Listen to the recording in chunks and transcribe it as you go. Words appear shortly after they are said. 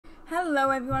Hello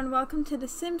everyone, welcome to the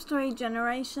Sims 3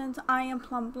 Generations. I am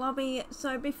Plum Blobby.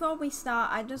 So before we start,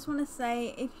 I just want to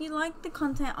say, if you like the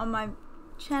content on my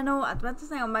channel, I was about to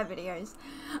say on my videos,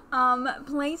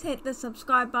 please hit the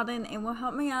subscribe button. It will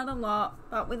help me out a lot.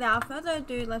 But without further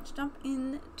ado, let's jump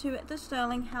into the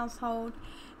Sterling household.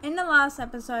 In the last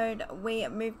episode, we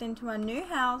moved into a new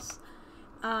house,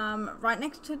 right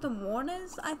next to the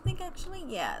waters, I think actually,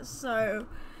 yeah. So,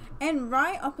 and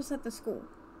right opposite the school.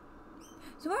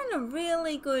 So we're in a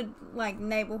really good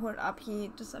neighborhood up here.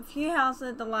 Just a few houses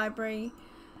at the library.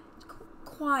 It's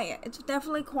quiet. It's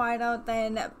definitely quieter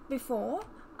than before.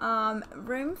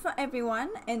 Room for everyone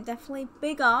and definitely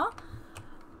bigger.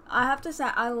 I have to say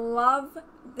I love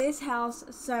this house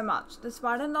so much.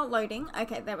 Despite it not loading.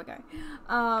 Okay, there we go.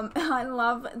 I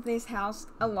love this house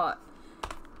a lot.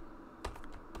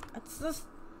 It's just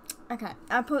okay.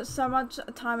 I put so much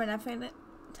time and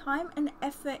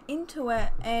effort into it,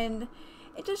 and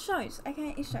it just shows.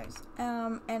 Okay, it shows.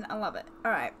 And I love it.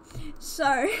 Alright,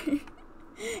 so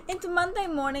it's Monday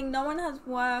morning. No one has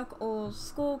work or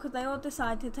school because they all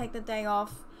decide to take the day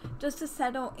off just to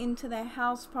settle into their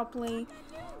house properly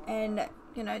and,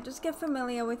 you know, just get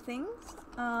familiar with things.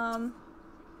 Can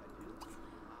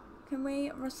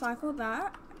we recycle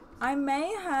that? I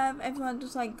may have everyone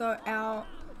just go out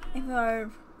and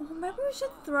go, oh, maybe we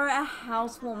should throw a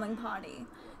housewarming party.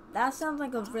 That sounds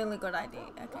like a really good idea.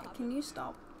 Okay, can you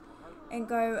stop and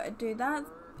go do that?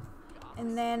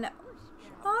 And then,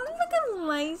 oh, look at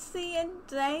Lacey and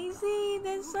Daisy.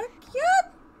 They're so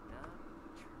cute.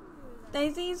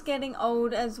 Daisy's getting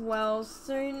old as well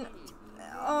soon.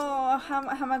 Oh,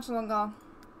 how much longer?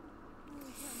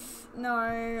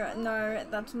 No,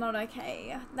 that's not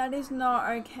okay. That is not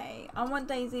okay. I want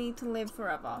Daisy to live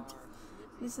forever.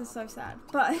 This is so sad,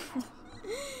 but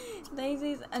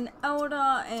Daisy's an elder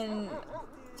and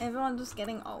everyone's just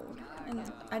getting old,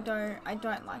 and I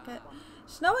don't like it.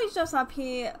 Snowy's just up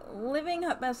here living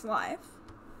her best life.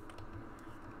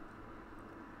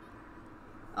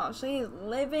 Oh, she's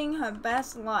living her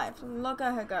best life. Look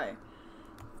at her go.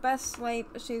 Best sleep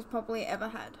she's probably ever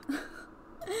had.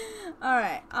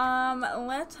 Alright,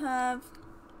 let's have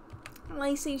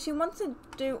Lacey. She wants to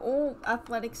do all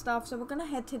athletic stuff, so we're gonna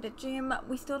head to the gym.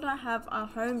 We still don't have our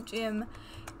home gym.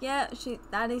 Yeah,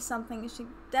 that is something she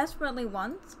desperately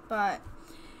wants, but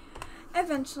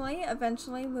eventually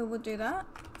we will do that.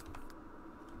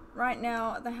 Right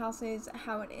now the house is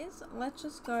how it is. Let's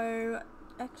just go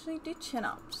actually do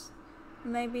chin-ups.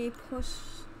 Maybe push.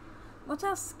 What's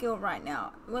our skill right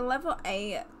now? We're level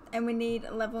 8 and we need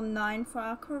level 9 for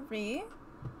our career.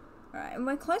 Alright, and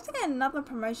we're close to getting another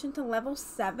promotion to level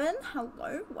 7.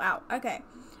 Hello? Wow, okay.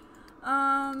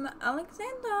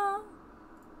 Alexander.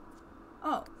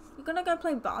 Oh, you're gonna go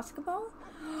play basketball?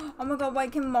 Oh my god,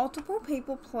 wait, can multiple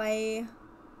people play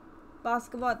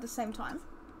basketball at the same time?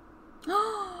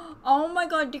 Oh my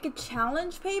god, you could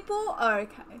challenge people?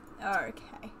 Okay,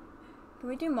 okay. Can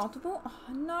we do multiple?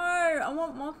 Oh no, I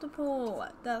want multiple.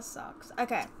 That sucks.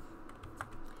 Okay.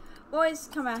 Boys,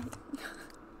 come out here.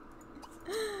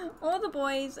 All the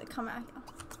boys, come out here.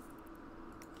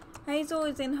 Hazel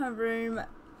is in her room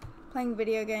playing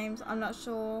video games. I'm not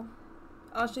sure.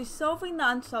 Oh, she's solving the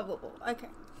unsolvable. Okay.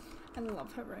 I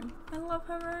love her room. I love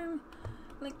her room.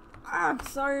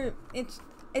 So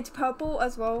it's purple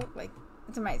as well.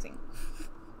 It's amazing.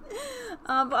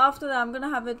 But after that, I'm gonna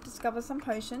have her discover some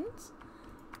potions.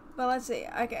 But let's see.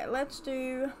 Okay, let's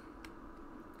do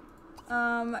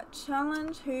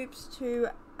challenge hoops to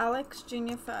Alex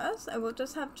Jr first. I will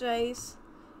just have Jace.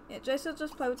 Yeah, Jace will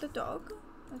just play with the dog.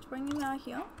 Let's bring him out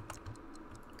here.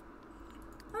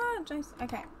 Ah, Jace.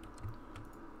 Okay.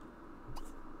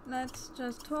 Let's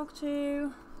just talk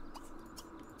to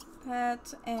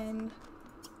Pet and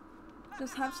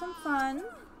just have some fun.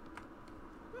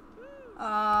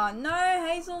 No,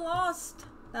 Hazel lost.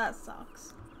 That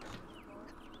sucks.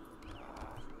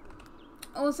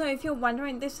 Also, if you're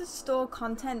wondering, this is store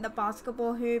content, the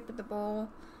basketball hoop, the ball.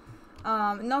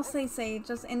 Not CC,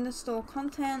 just in the store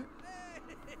content.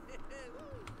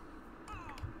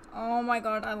 Oh my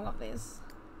god, I love this.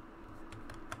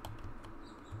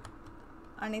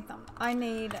 I need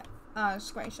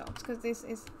screenshots because this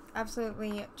is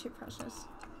absolutely too precious.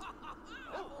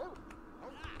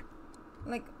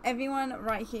 Everyone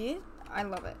right here, I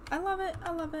love it. I love it.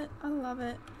 I love it. I love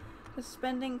it. Just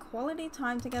spending quality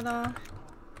time together.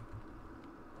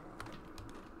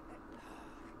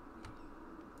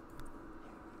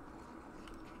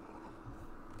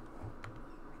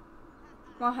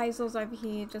 While Hazel's over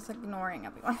here just ignoring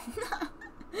everyone.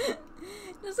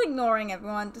 Just ignoring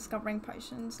everyone, discovering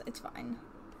potions. It's fine.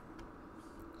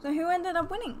 So who ended up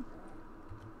winning?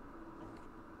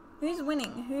 Who's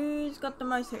winning? Who's got the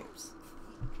most hoops?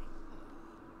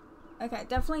 Okay,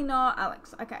 definitely not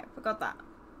Alex. Okay, forgot that.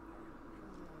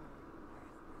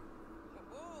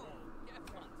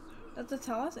 Does it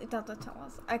tell us? It doesn't tell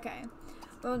us. Okay.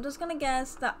 We're just gonna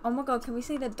guess that. Oh my god, can we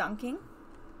see the dunking?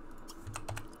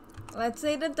 Let's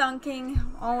see the dunking.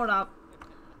 Hold up.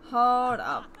 Hold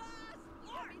up.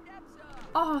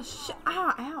 Oh shit.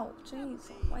 Ah, ow.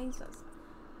 Jeez. Jesus.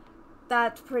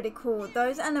 That's pretty cool.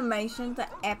 Those animations are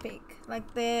epic.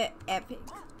 Like, they're epic.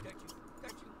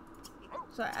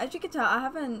 So, as you can tell, I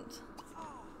haven't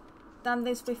done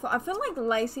this before. I feel like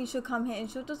Lacey should come here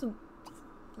and she'll just,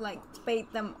 like,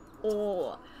 beat them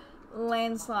all.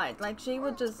 Landslide. Like, she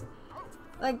would just,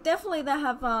 like, definitely they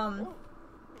have,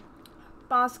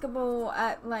 basketball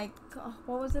at, like,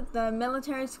 what was it? The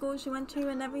military school she went to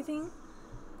and everything.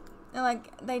 And,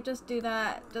 like, they just do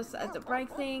that just as a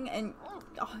break thing. And,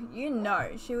 oh, you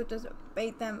know, she would just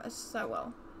beat them so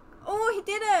well. Oh, he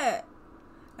did it!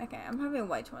 Okay, I'm having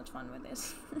way too much fun with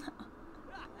this.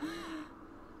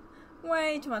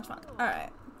 Way too much fun.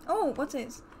 Alright. Oh, what's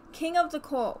this? King of the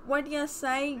court. What do you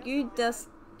say? You just...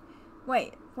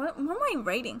 Wait, what am I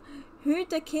reading? Who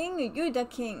the king? You the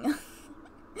king.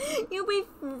 You'll be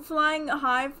flying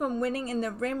high from winning in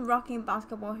the rim-rocking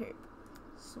basketball hoop.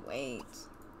 Sweet.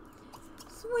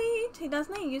 Sweet. He does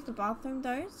need to use the bathroom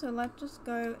though, so let's just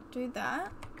go do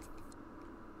that.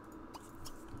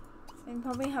 And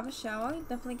probably have a shower.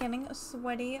 Definitely getting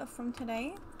sweaty from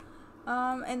today.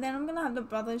 And then I'm gonna have the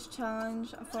brothers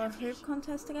challenge for a hoop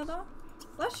contest together.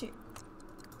 Bless you.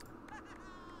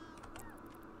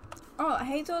 Oh,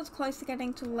 Hazel is close to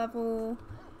getting to level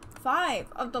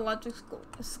 5 of the logic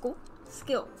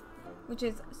skill, which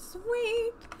is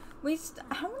sweet.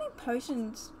 How many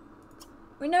potions?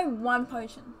 We know 1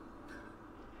 potion.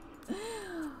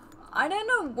 I don't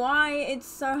know why it's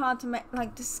so hard to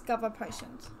discover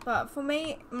potions, but for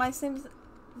me, my Sims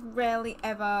rarely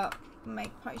ever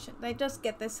make potions. They just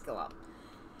get their skill up.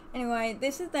 Anyway,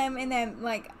 this is them in their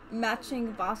like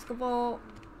matching basketball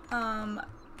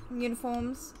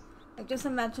uniforms. Like, just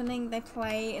imagining they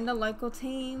play in the local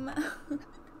team.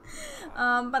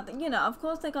 But you know, of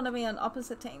course they're gonna be on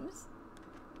opposite teams.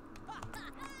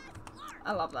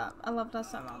 I love that. I love that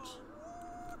so much.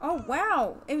 Oh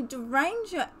wow, it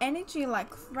drains your energy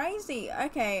like crazy.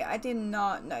 Okay, I did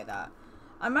not know that.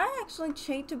 I might actually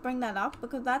cheat to bring that up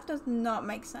because that does not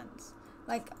make sense.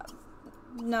 Like,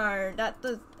 no,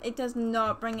 it does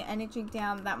not bring your energy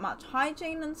down that much.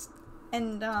 Hygiene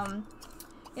and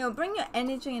it'll bring your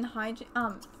energy and hygiene,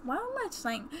 what am I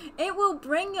saying? It will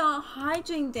bring your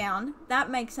hygiene down,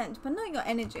 that makes sense, but not your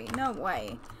energy, no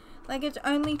way. Like, it's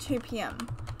only 2 PM.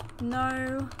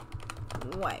 No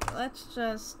way. Let's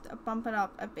just bump it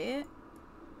up a bit.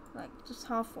 Like, just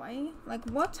halfway. Like,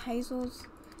 what's Hazel's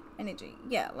energy?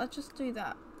 Yeah, let's just do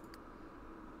that.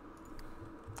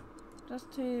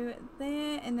 Just to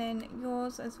there, and then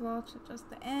yours as well to just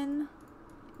the N.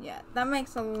 Yeah, that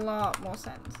makes a lot more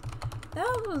sense.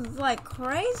 That was like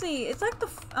crazy. It's like the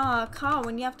car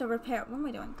when you have to repair it. What am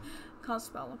I doing? Can't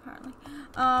spell apparently.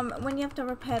 When you have to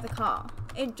repair the car,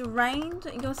 it drained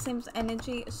your Sim's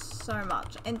energy so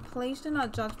much. And please do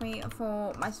not judge me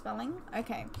for my spelling.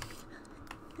 Okay.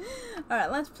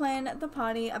 Alright, let's plan the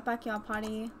party, a backyard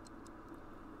party.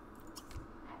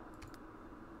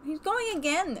 He's going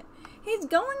again. He's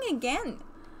going again.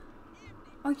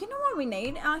 Oh, you know what we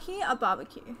need out here? A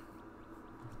barbecue.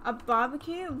 A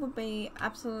barbecue would be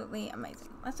absolutely amazing.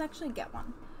 Let's actually get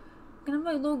one. We're gonna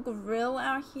have a little grill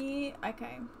out here.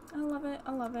 Okay. I love it.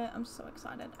 I love it. I'm so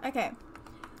excited. Okay.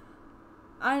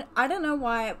 I don't know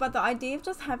why, but the idea of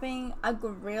just having a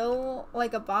grill,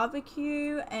 like a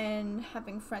barbecue, and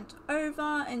having friends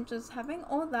over, and just having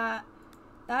all that,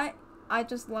 I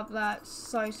just love that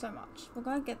so much. We're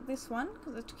gonna get this one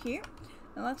because it's cute.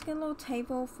 And let's get a little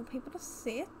table for people to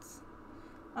sit.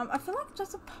 I feel like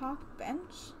just a park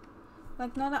bench,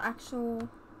 like not an actual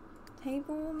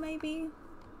table, maybe.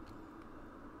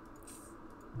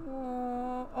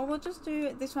 Or we'll just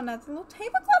do this one as a little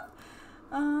tablecloth.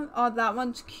 Oh, that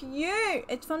one's cute.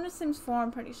 It's from The Sims 4,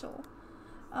 I'm pretty sure.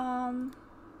 Oh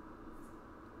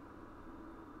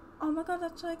my god,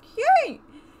 that's so cute.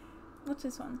 What's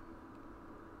this one?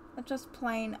 It's just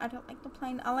plain. I don't like the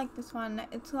plain. I like this one.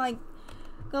 It's like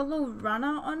got a little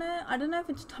runner on it. I don't know if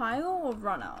it's tile or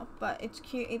runner, but it's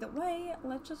cute either way.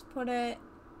 Let's just put it.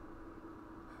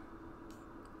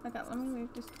 Okay, let me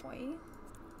move this toy.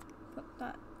 Put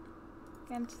that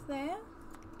against there.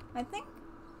 I think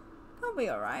that'll be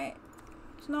alright.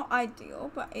 It's not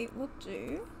ideal, but it will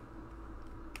do.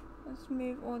 Let's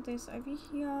move all this over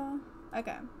here.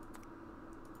 Okay.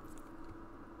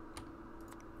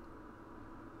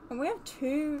 And we have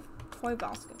 2 toy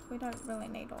baskets. We don't really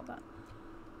need all that.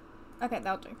 Okay,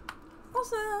 that'll do.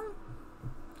 Awesome.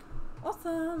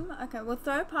 Awesome. Okay, we'll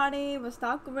throw a party. We'll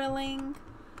start grilling.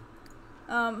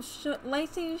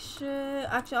 Lacey should...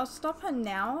 Actually, I'll stop her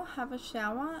now. Have a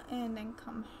shower and then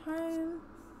come home.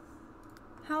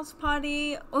 House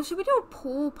party. Or should we do a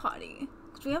pool party?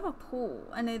 Because we have a pool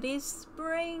and it is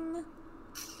spring.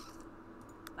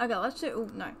 Okay, let's do... Oh,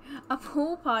 no. A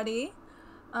pool party.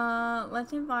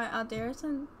 Let's invite our dearest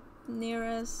and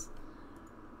nearest.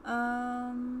 Do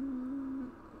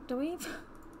we?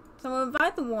 So we'll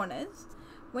invite the Warners.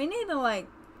 We need to like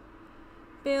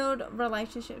build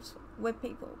relationships with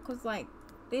people, cause like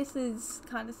this is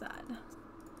kind of sad.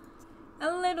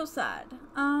 A little sad.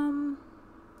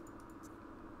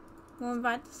 We'll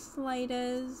invite the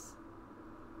Slaters.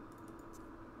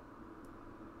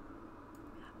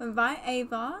 We'll invite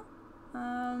Ava.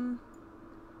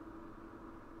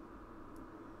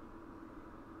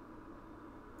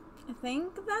 I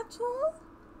think that's all.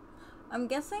 I'm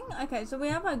guessing. Okay, so we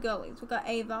have our girlies. We got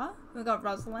Ava. We got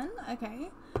Rosalind. Okay.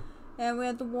 And we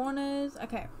have the Warners.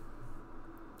 Okay.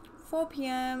 4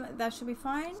 p.m. That should be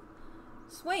fine.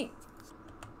 Sweet.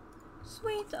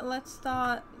 Sweet. Let's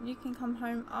start. You can come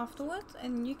home afterwards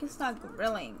and you can start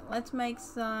grilling. Let's make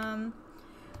some...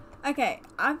 Okay.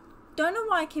 I don't know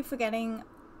why I keep forgetting.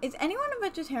 Is anyone a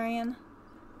vegetarian?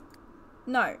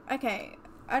 No. Okay.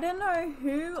 I don't know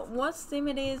what sim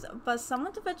it is, but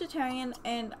someone's a vegetarian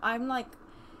and I'm like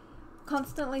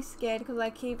constantly scared because I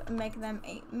keep making them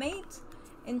eat meat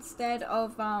instead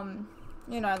of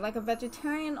you know, like a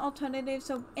vegetarian alternative.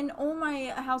 So in all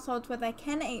my households where they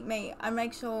can eat meat, I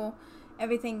make sure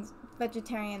everything's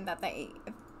vegetarian that they eat,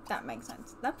 if that makes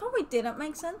sense. That probably didn't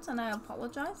make sense and I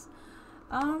apologize.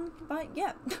 But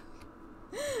yeah.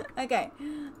 Okay.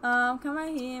 Come out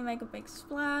here, make a big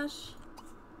splash.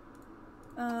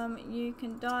 You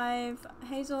can dive.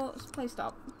 Hazel, please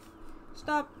stop.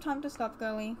 Stop. Time to stop,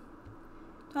 girly.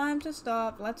 Time to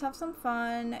stop. Let's have some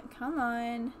fun. Come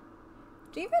on.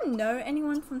 Do you even know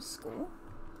anyone from school?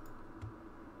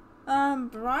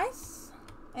 Bryce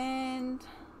and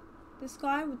this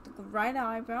guy with the great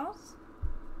eyebrows.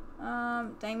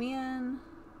 Damien.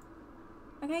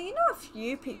 Okay, you know a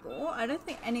few people. I don't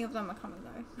think any of them are coming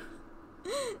though.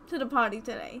 To the party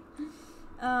today.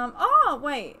 Oh,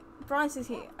 wait. Bryce is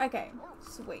here. Okay,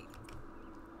 sweet.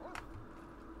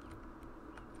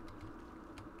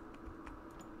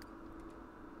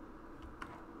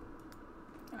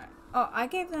 Alright. Oh, I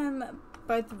gave them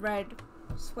both red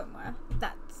swimwear.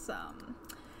 That's,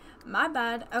 my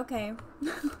bad. Okay.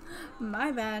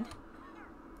 My bad.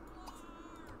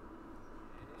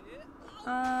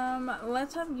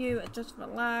 Let's have you just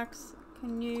relax.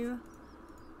 Can you...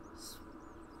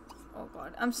 Oh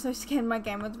god, I'm so scared my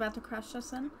game was about to crash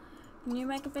just then. Can you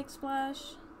make a big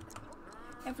splash?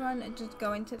 Everyone just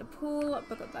go into the pool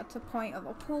because that's the point of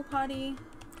a pool party.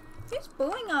 Who's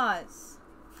bullying us?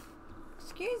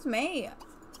 Excuse me.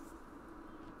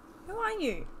 Who are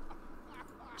you?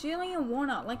 Julian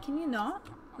Warner. Like, can you not?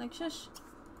 Like, shush.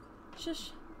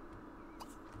 Shush.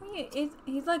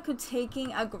 He's like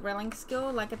critiquing a grilling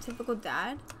skill like a typical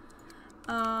dad.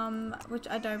 Which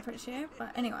I don't appreciate.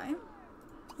 But anyway. I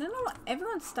don't know what.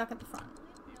 Everyone's stuck at the front.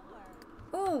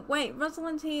 Oh, wait,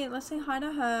 Rosalind's here. Let's say hi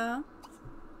to her.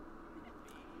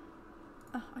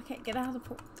 Oh, okay, get out of the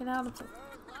pool. Get out of the pool.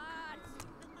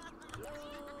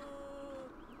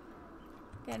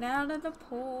 Get out of the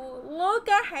pool. Look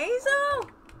at Hazel!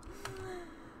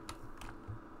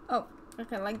 Oh,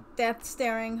 okay, like death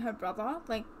staring her brother.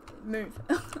 Like, move.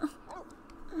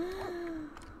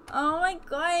 Oh my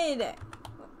god.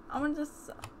 I want to just...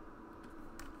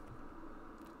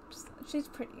 She's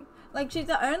pretty. Like, she's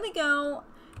the only girl,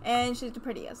 and she's the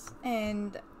prettiest.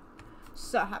 And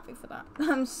so happy for that.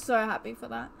 I'm so happy for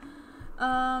that.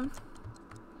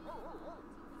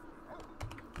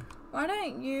 Why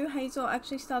don't you, Hazel,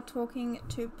 actually start talking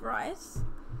to Bryce?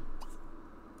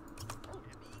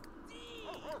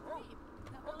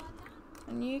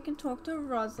 And you can talk to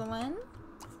Rosalind.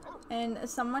 And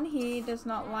someone here does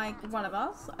not like one of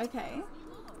us. Okay.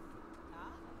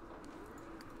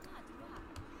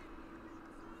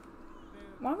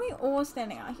 Why are we all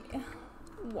standing out here?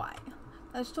 Why?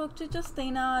 Let's talk to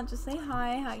Justina. Just say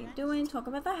hi. How you doing? Talk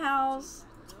about the house.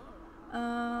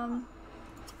 For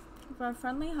a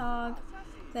friendly hug.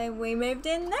 Say we moved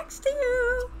in next to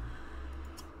you.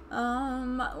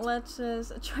 Let's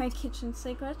just try kitchen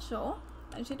secret. Sure.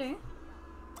 As you do.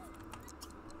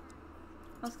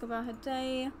 Ask about her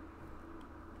day.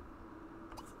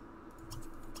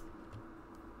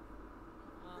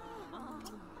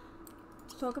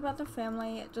 Talk about the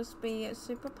family. Just be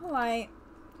super polite.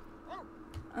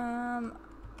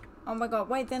 Oh my god,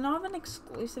 wait, they're not even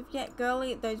exclusive yet.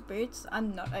 Girly, those boots are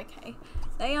not okay.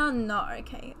 They are not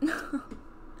okay.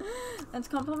 Let's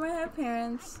compliment her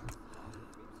appearance.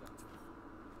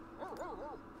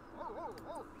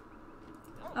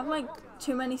 I've like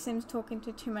too many Sims talking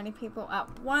to too many people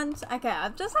at once. Okay, I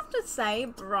just have to say,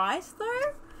 Bryce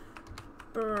though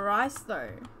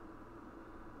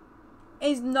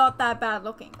is not that bad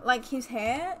looking. Like his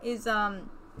hair is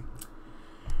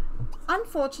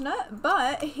unfortunate,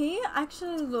 but he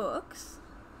actually looks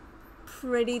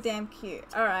pretty damn cute.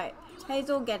 Alright,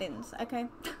 Hazel, get-ins, okay?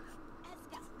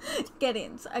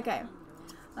 Get-ins, okay.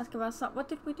 Let's give us up. What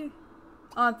did we do?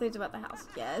 Oh, enthuse about the house.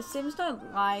 Yeah, Sims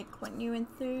don't like when you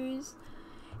enthuse.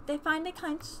 They find it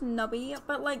kind of snobby,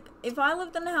 but like, if I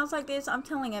lived in a house like this, I'm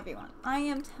telling everyone. I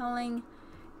am telling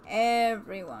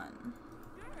everyone.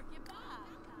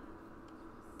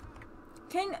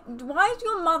 Why is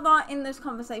your mother in this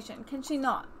conversation? Can she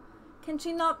not? Can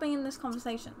she not be in this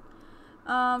conversation?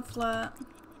 Flirt.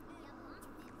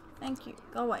 Thank you.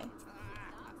 Go away.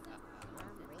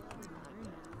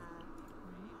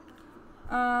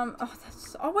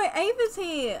 Oh wait, Ava's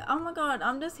here. Oh my god,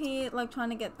 I'm just here like trying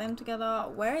to get them together.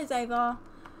 Where is Ava?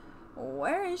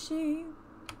 Where is she?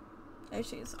 There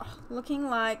she is. Oh, looking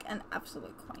like an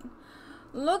absolute queen.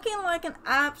 Looking like an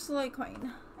absolute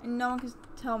queen. And no one can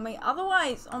tell me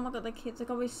otherwise. Oh my god, the kids are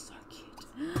gonna be so cute.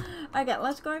 Okay,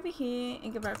 let's go over here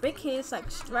and give her a big kiss,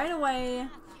 like straight away.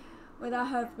 Without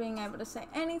her being able to say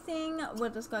anything. We're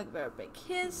just gonna give her a big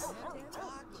kiss.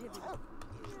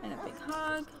 And a big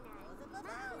hug.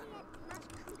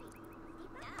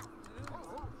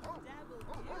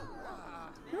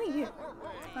 Who are you?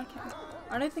 Okay.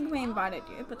 I don't think we invited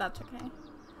you, but that's okay.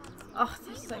 Oh,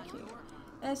 they're so cute.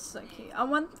 They're so cute. I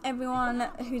want everyone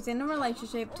who's in a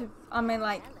relationship to, I mean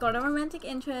like, got a romantic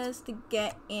interest to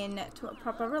get into a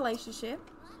proper relationship.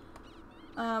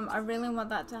 I really want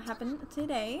that to happen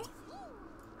today.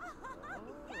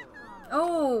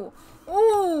 Oh!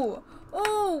 Oh!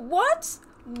 Oh! What?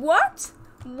 What?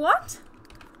 What?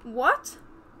 What?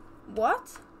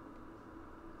 What?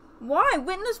 Why?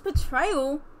 Witness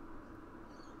betrayal?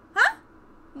 Huh?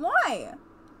 Why?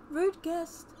 Rude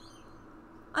guest.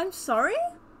 I'm sorry?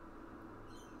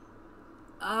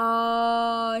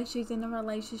 Oh, she's in a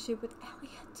relationship with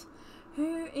Elliot.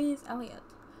 Who is Elliot?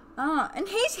 Ah, and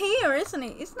he's here, isn't he?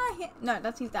 Isn't that he? No,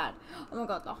 that's his dad. Oh my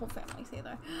god, the whole family's here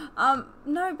though.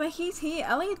 No, but he's here.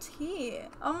 Elliot's here.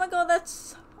 Oh my god, that's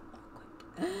so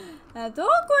awkward. That's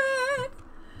awkward.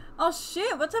 Oh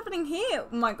shit, what's happening here?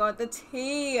 Oh my god, the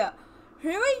tea. Who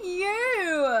are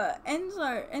you?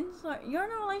 Enzo, you're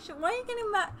in a relationship. Why are you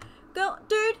getting mad? Girl,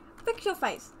 dude, fix your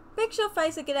face. Fix your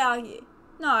face and get out of here.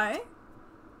 No.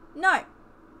 No.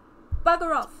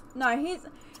 Bugger off. No, he's...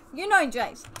 You know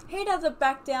Jace. He doesn't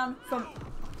back down from...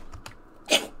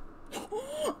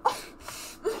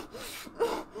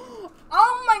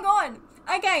 Oh my god.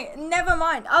 Okay, never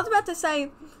mind. I was about to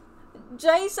say...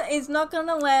 Jace is not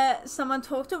gonna let someone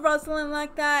talk to Rosalind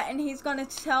like that, and he's gonna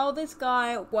tell this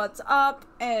guy what's up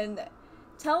and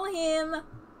tell him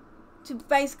to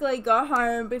basically go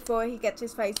home before he gets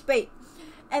his face beat.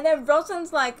 And then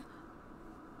Rosalind's like,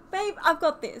 babe, I've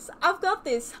got this.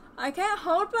 I can't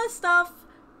hold my stuff.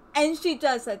 And she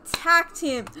just attacked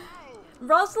him.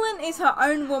 Rosalind is her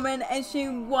own woman and she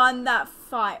won that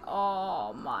fight.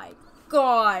 Oh my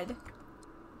god.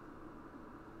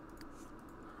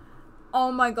 Oh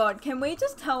my god, can we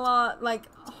just tell her, like,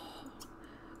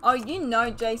 oh you know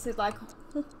Jace is like,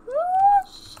 oh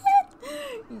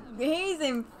shit, he's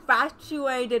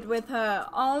infatuated with her.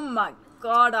 Oh my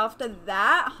god, after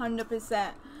that,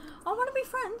 100%. I want to be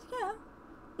friends, yeah.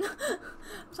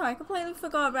 Sorry, I completely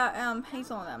forgot about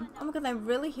Hazel and them. Oh my god, they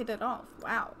really hit it off,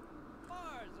 wow.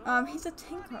 He's a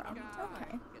tinkerer,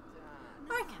 okay.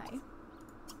 Okay.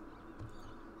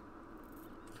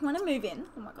 I want to move in.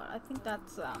 Oh my god, I think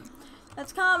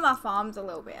that's calm our farms a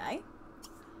little bit, eh?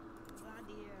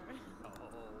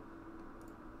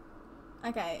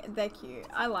 Okay, they're cute.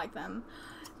 I like them.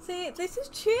 See, this is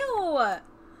chill.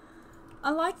 I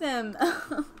like them.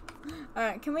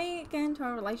 Alright, can we get into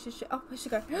a relationship? Oh, we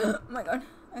should go. Oh my god.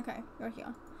 Okay, you're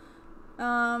here.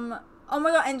 Oh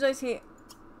my god, Enjoy's here.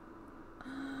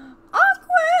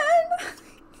 Awkward!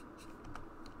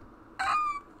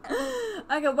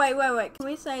 Okay, wait. Can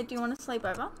we say, do you want to sleep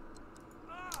over?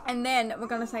 And then we're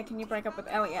gonna say, can you break up with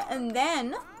Elliot? And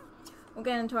then we'll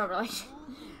get into our relationship.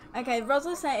 Okay,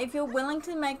 Rosalind say, if you're willing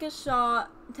to make a shot,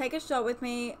 take a shot with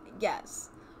me, yes.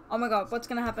 Oh my god, what's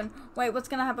gonna happen? Wait, what's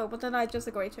gonna happen? What did I just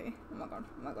agree to? Oh my god,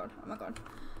 oh my god, oh my god.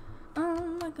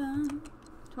 Oh my god.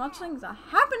 Too much things are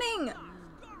happening!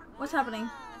 What's happening?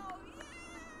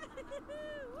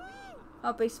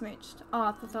 I'll be smooched. Oh,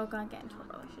 I thought they were gonna get into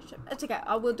a relationship. It's okay,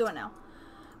 I will do it now.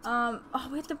 Oh,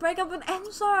 we have to break up with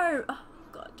Enzo! Oh,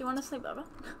 God, do you want to sleep over?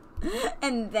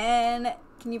 And then,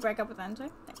 can you break up with Enzo?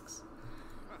 Thanks.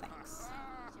 Thanks.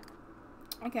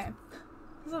 Okay.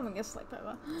 Let's have a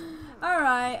sleepover.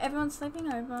 Alright, everyone's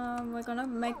sleeping over. We're gonna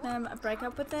make them break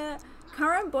up with their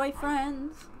current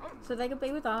boyfriends so they can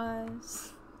be with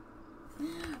us.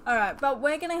 Alright, but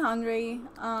we're getting hungry.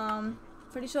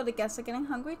 Pretty sure the guests are getting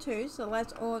hungry too, so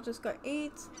let's all just go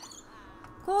eat.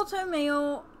 Call to a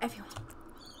meal, everyone.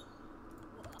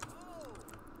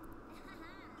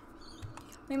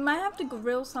 We might have to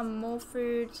grill some more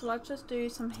food, so let's just do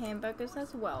some hamburgers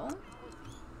as well.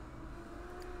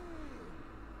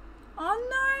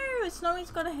 Oh no!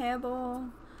 Snowy's got a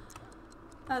hairball.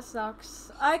 That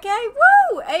sucks. Okay,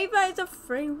 woo! Ava is a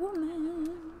free woman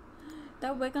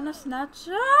that we're gonna snatch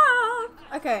up.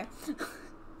 Okay.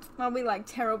 Probably like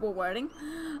terrible wording.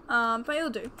 But it'll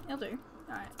do. It'll do.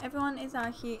 Alright, everyone is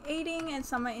out here eating and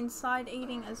some are inside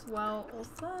eating as well.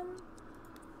 Awesome.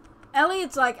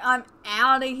 Elliot's like, I'm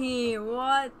out of here.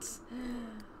 What?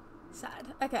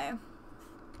 Sad. Okay.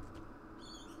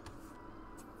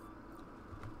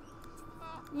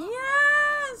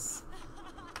 Yes!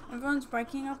 Everyone's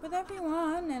breaking up with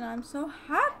everyone and I'm so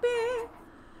happy.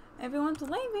 Everyone's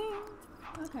leaving.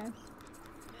 Okay.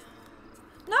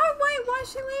 No, wait, why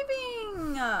is she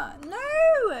leaving?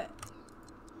 No!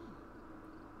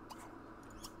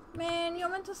 Man, you're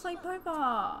meant to sleep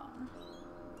over.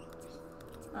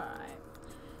 Alright.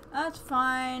 That's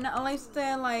fine. At least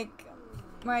they're like,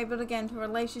 we're able to get into a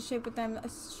relationship with them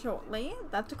shortly.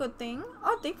 That's a good thing.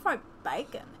 Oh, deep fried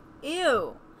bacon.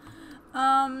 Ew.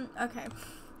 Okay.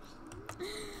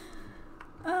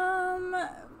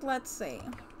 Let's see.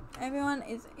 Everyone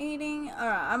is eating.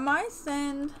 Alright, I might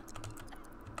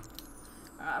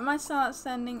start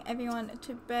sending everyone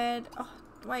to bed. Oh,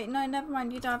 wait, no, never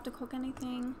mind. You don't have to cook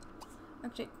anything.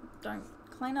 Actually, don't.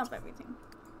 Clean up everything.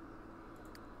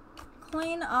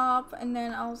 Clean up, and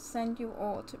then I'll send you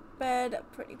all to bed.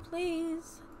 Pretty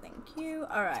please. Thank you.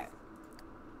 Alright.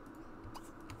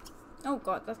 Oh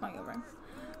god, that's not your room.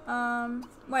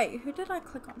 Wait, who did I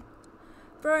click on?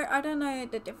 Bro, I don't know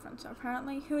the difference,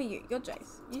 apparently. Who are you? You're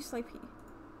Jace. You sleep here.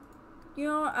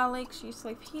 You're Alex. You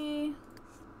sleep here.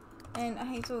 And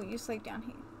Hazel, you sleep down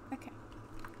here. Okay.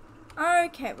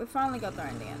 Okay, we finally got there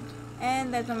in the end.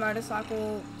 And there's a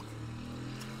motorcycle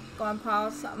going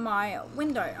past my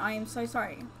window. I am so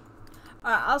sorry.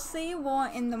 Alright, I'll see you all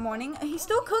in the morning. He's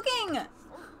still cooking!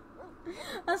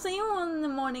 I'll see you all in the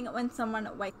morning when someone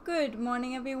wakes. Good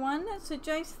morning, everyone. So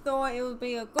Jace thought it would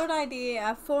be a good idea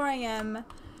at 4 AM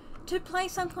to play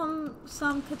some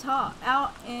guitar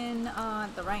out in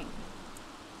the rain.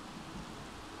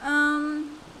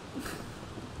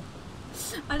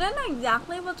 I don't know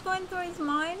exactly what's going through his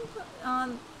mind,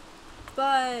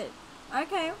 but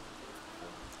okay.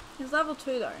 He's level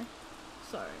 2 though,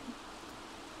 so.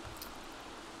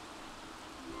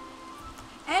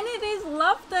 And it is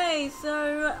love day,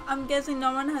 so I'm guessing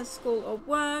no one has school or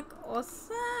work.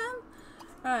 Awesome.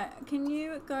 Alright, can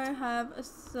you go have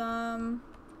some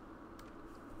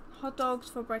hot dogs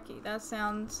for brekkie? That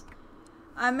sounds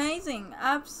amazing.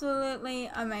 Absolutely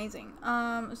amazing.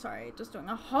 Sorry, just doing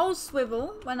a whole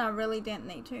swivel when I really didn't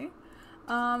need to.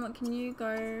 Can you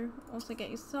go also get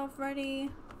yourself ready?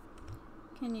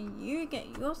 Can you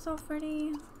get yourself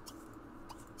ready?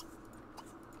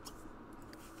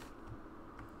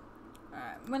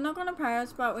 Alright, we're not going to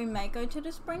Paris, but we may go to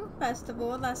the Spring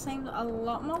Festival. That seems a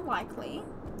lot more likely.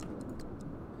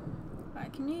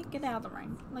 Alright, can you get out of the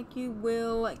rain? Like, you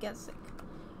will get sick.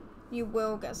 You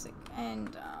will get sick.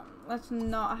 And, let's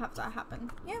not have that happen.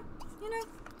 Yeah, you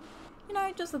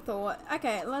know, just a thought.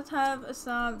 Okay, let's have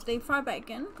some deep fried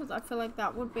bacon, because I feel like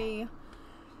that would be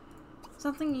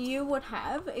something you would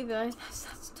have, even though that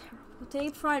sounds terrible.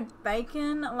 Deep fried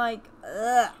bacon, like,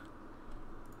 ugh.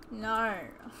 No.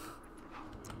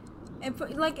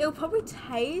 It'll probably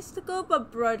taste good,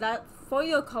 but bro, that for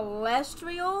your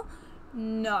cholesterol,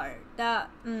 no. No.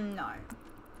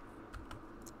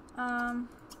 Oh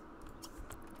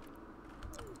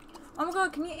my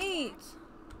god, can you eat?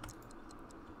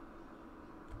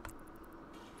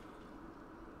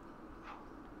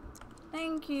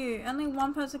 Thank you. Only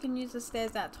one person can use the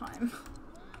stairs at a time.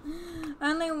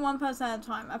 Only one person at a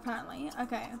time, apparently.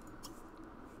 Okay.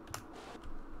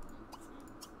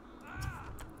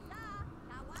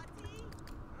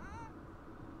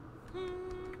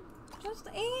 Just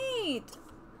eat!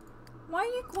 Why are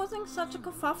you causing such a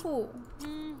kerfuffle?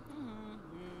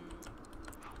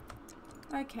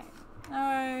 Okay.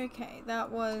 Okay,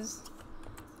 that was...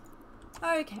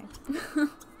 Okay.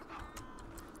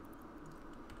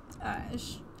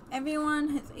 Everyone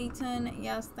has eaten.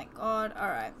 Yes, thank God.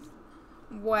 Alright.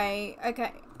 Wait.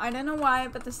 Okay. I don't know why,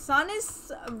 but the sun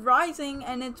is rising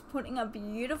and it's putting a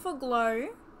beautiful glow.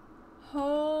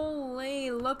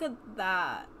 Holy, look at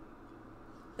that.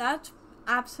 That's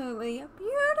absolutely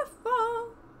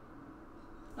beautiful.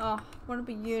 Oh, what a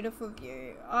beautiful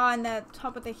view. Oh, and the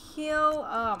top of the hill.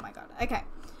 Oh my God. Okay.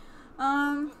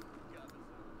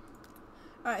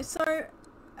 Alright, so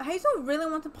Hazel really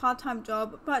wants a part-time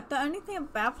job, but the only thing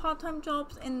about part-time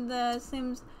jobs in The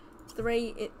Sims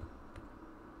 3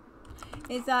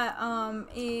 is that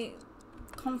it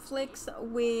conflicts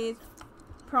with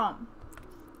prom,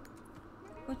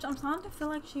 which I'm starting to feel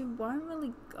like she won't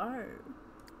really go.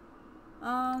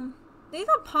 These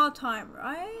are part-time,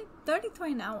 right?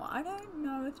 33 an hour. I don't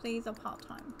know if these are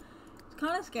part-time. It's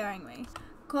kind of scaring me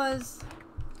because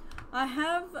I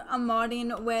have a mod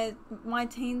in where my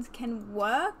teens can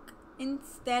work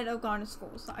instead of going to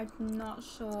school, so I'm not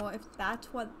sure if that's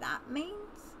what that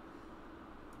means.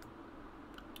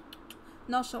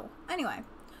 Not sure. Anyway,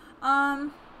 how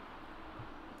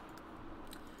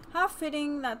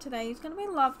fitting that today is going to be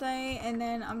Love Day, and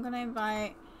then I'm going to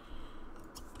invite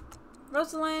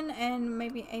Rosalind and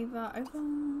maybe Ava over.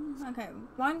 Okay,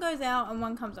 one goes out and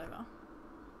one comes over.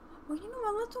 Well, you know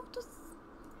what? Let's all just...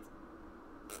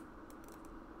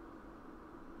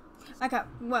 Okay,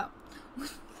 well.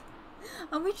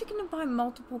 I wish you can invite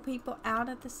multiple people out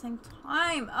at the same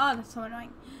time. Oh, that's so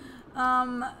annoying.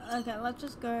 Okay, let's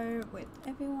just go with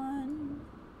everyone.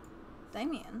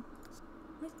 Damien.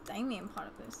 Where's Damien part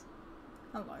of this?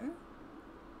 Hello?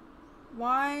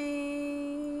 Why?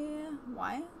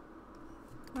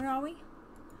 Where are we?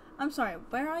 I'm sorry,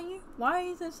 where are you? Why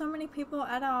is there so many people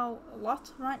at our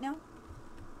lot right now?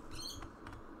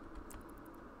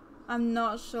 I'm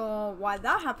not sure why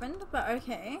that happened, but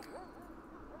okay.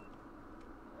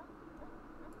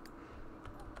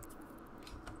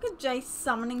 Look at Jace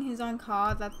summoning his own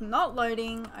car. That's not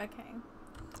loading. Okay.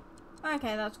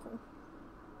 Okay, that's cool.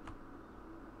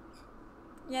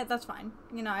 Yeah, that's fine.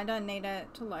 You know, I don't need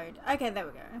it to load. Okay, there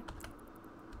we go.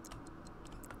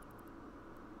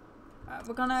 Alright,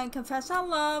 we're gonna confess our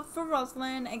love for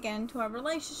Rosalind again to our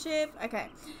relationship. Okay.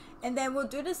 And then we'll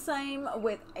do the same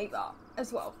with Ava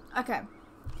as well. Okay.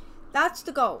 That's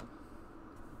the goal.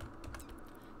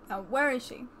 Now, where is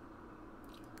she?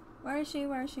 Where is she?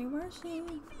 Where is she? Where is she?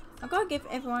 I gotta give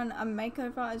everyone a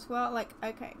makeover as well. Like,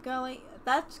 okay, girly,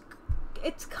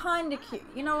 it's kind of cute.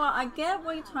 You know what? I get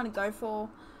what you're trying to go for,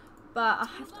 but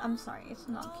I'm sorry, it's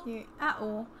not cute at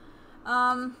all.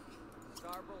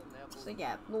 So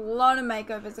yeah, a lot of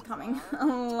makeovers are coming. A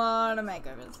lot of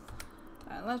makeovers.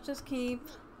 Alright, let's just keep...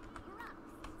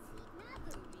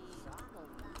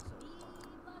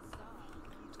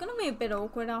 It's gonna be a bit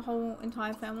awkward. Our whole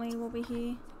entire family will be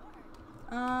here.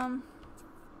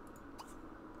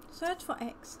 Search for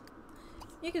X.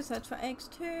 You can search for X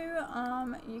too.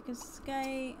 You can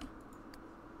skate.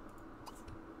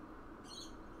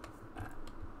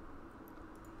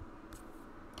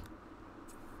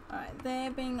 Alright,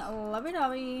 they're being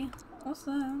lovey-dovey.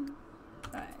 Awesome.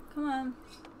 Alright, come on.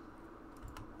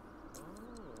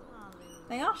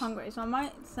 They are hungry, so I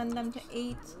might send them to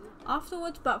eat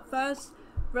afterwards, but first,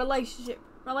 relationship.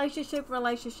 Relationship,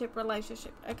 relationship,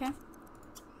 relationship, okay?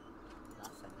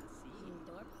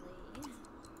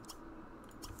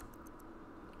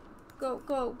 Go,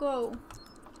 go, go.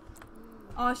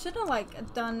 Oh, I should have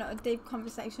like done deep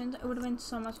conversations. It would have been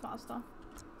so much faster.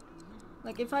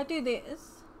 Like if I do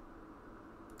this.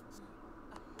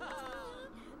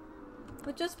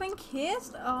 We've just been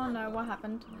kissed? Oh no, what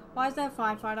happened? Why is there a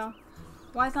firefighter?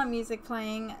 Why is that music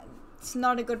playing? It's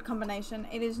not a good combination.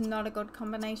 It is not a good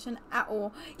combination at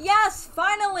all. Yes,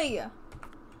 finally!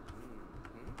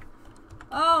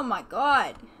 Oh my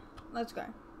god. Let's go.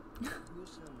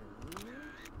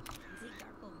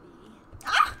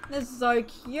 Ah, that's so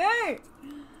cute.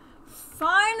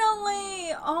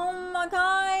 Finally. Oh my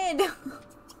god.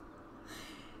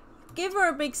 Give her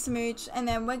a big smooch and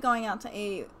then we're going out to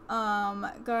eat.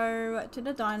 Go to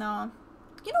the diner.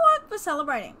 You know what? We're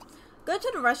celebrating. Go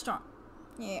to the restaurant.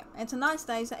 Yeah, it's a nice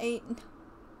day to eat.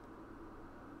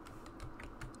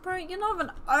 Bro, you're not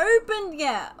even opened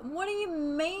yet. What do you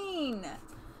mean?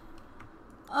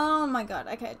 Oh my god.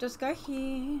 Okay, just go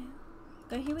here.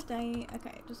 Go here with date.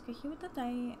 Okay, just go here with the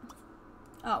date.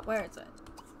 Oh, where is it?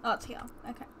 Oh, it's here.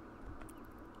 Okay.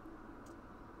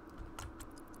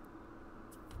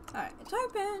 Alright, it's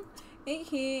open. Eat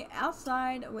here,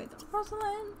 outside with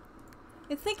Rosalind.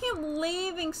 You're thinking of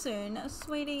leaving soon,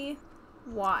 sweetie.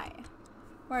 Why?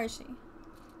 Where is she?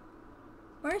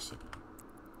 Where is she?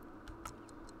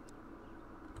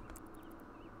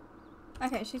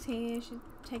 Okay, she's here. She's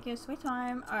taking her sweet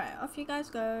time. Alright, off you guys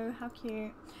go. How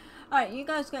cute. Alright, you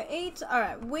guys go eat.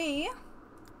 Alright, we...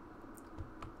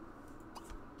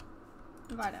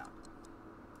 Right out.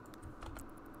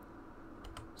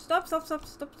 Stop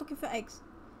looking for eggs.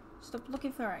 Stop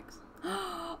looking for eggs.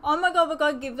 Oh my god, we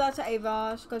gotta give that to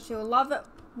Ava because she'll love it.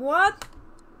 What?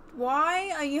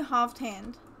 Why are you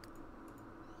half-tanned?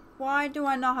 Why do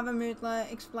I not have a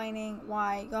moodlet explaining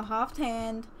why you're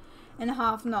half-tanned and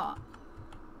half not?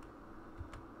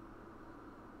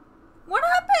 What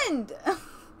happened?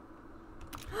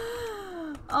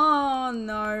 Oh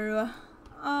no.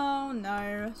 Oh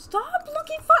no. Stop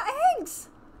looking for eggs!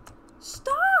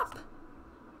 Stop!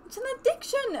 It's an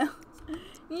addiction!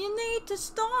 You need to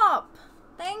stop!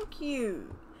 Thank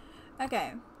you.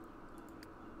 Okay.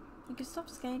 You can stop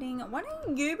skating. Why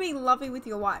don't you be lovely with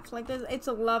your wife? Like, it's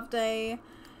a love day.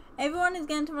 Everyone is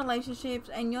getting into relationships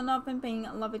and you're not being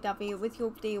lovey-dovey with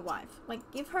your dear wife.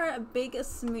 Like, give her a big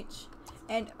smooch.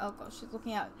 And, oh gosh, she's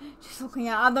looking out. She's looking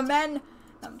at other men.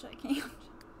 No, I'm joking.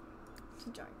 It's a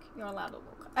joke. You're allowed to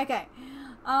look. Okay.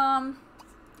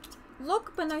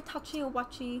 Look, but no touchy or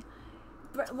watchy.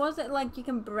 Was it like you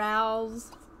can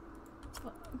browse?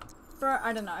 Bro,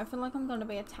 I don't know. I feel like I'm gonna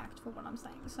be attacked for what I'm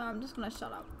saying, so I'm just gonna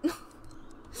shut up.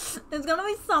 There's gonna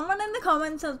be someone in the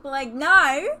comments that's like,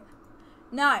 no,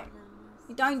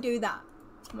 you don't do that.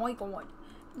 Oh my god.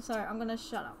 So I'm gonna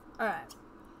shut up. All right.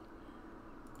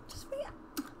 Just be.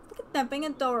 Look at that being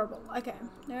adorable. Okay.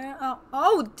 There.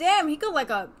 Oh, damn. He got like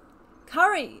a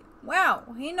curry. Wow.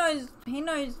 He knows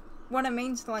what it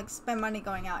means to like spend money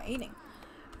going out eating.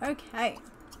 Okay.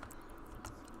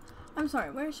 I'm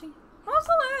sorry. Where is she?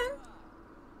 Rosalind.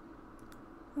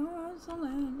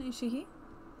 Rosalind. Is she here?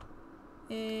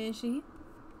 Is she here?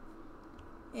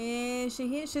 Is she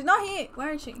here? She's not here.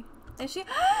 Where is she? Is she?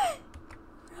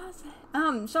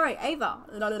 Rosalind. Sorry, Ava.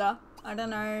 I don't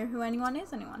know who anyone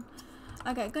is.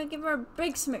 Okay, go give her a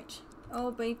big smooch.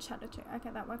 Or be chatted to. Okay,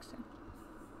 that works too.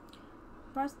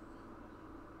 Bryce.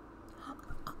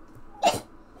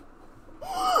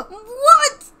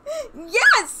 What?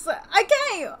 Yes!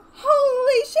 Okay!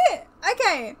 Holy shit!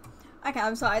 Okay,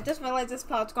 I'm sorry. I just realized this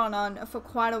part's gone on for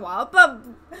quite a while, but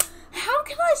how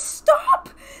can I stop?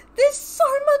 There's so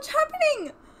much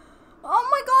happening! Oh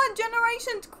my god,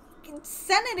 generations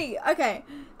insanity. Okay,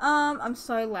 I'm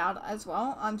so loud as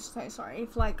well. I'm so sorry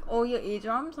if like all your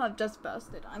eardrums have just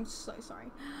bursted. I'm so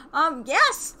sorry.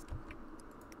 Yes!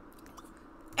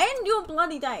 End your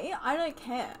bloody day. I don't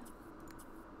care.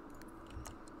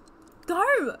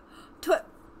 Go to it.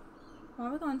 Why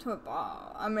are we going to a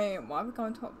bar? I mean, why are we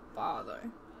going to a bar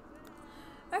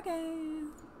though? Okay.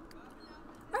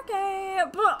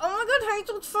 But oh my god,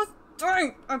 Hazel's first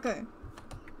date. Okay.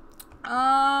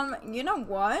 You know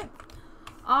what?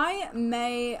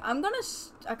 I'm gonna,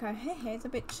 okay, her hair's a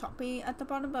bit choppy at the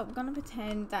bottom, but we're gonna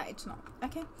pretend that it's not,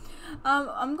 okay?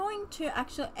 I'm going to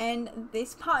actually end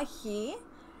this part here,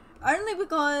 only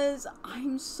because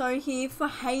I'm so here for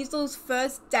Hazel's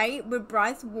first date with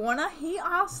Bryce Warner. He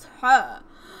asked her,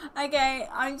 okay?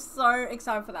 I'm so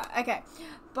excited for that, okay?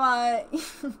 But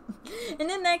in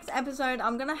the next episode,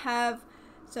 I'm gonna have,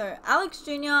 so Alex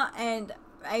Jr. and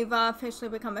Ava officially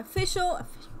become official.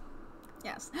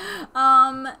 Yes.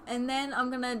 And then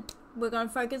we're gonna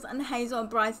focus on Hazel and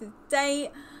Bryce's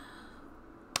date.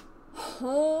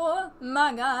 Oh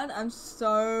my god, I'm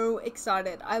so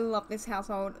excited. I love this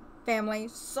household family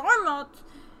so much.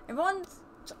 Everyone's,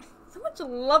 so much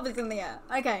love is in the air.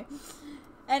 Okay.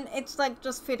 And it's like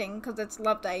just fitting because it's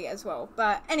love day as well.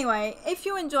 But anyway, if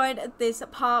you enjoyed this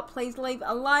part, please leave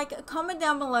a like, comment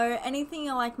down below anything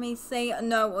you'd like me to say,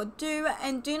 know or do,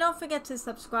 and do not forget to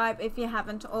subscribe if you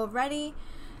haven't already.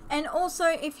 And also,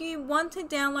 if you want to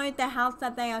download the house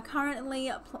that they are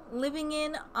currently living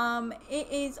in, it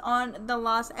is on the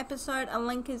last episode. A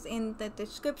link is in the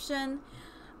description.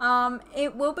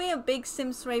 It will be a big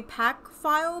Sims 3 pack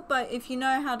file, but if you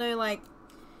know how to like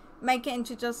make it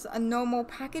into just a normal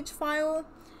package file,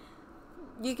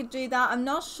 you could do that. I'm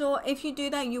not sure if you do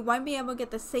that you won't be able to get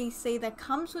the CC that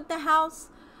comes with the house,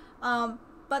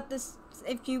 but this,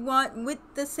 if you want with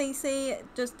the CC,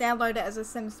 just download it as a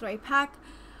Sims 3 pack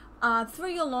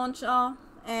through your launcher,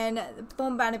 and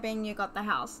boom bada bing, you got the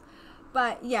house.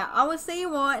 But yeah, I will see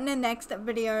you all in the next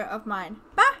video of mine.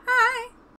 Bye.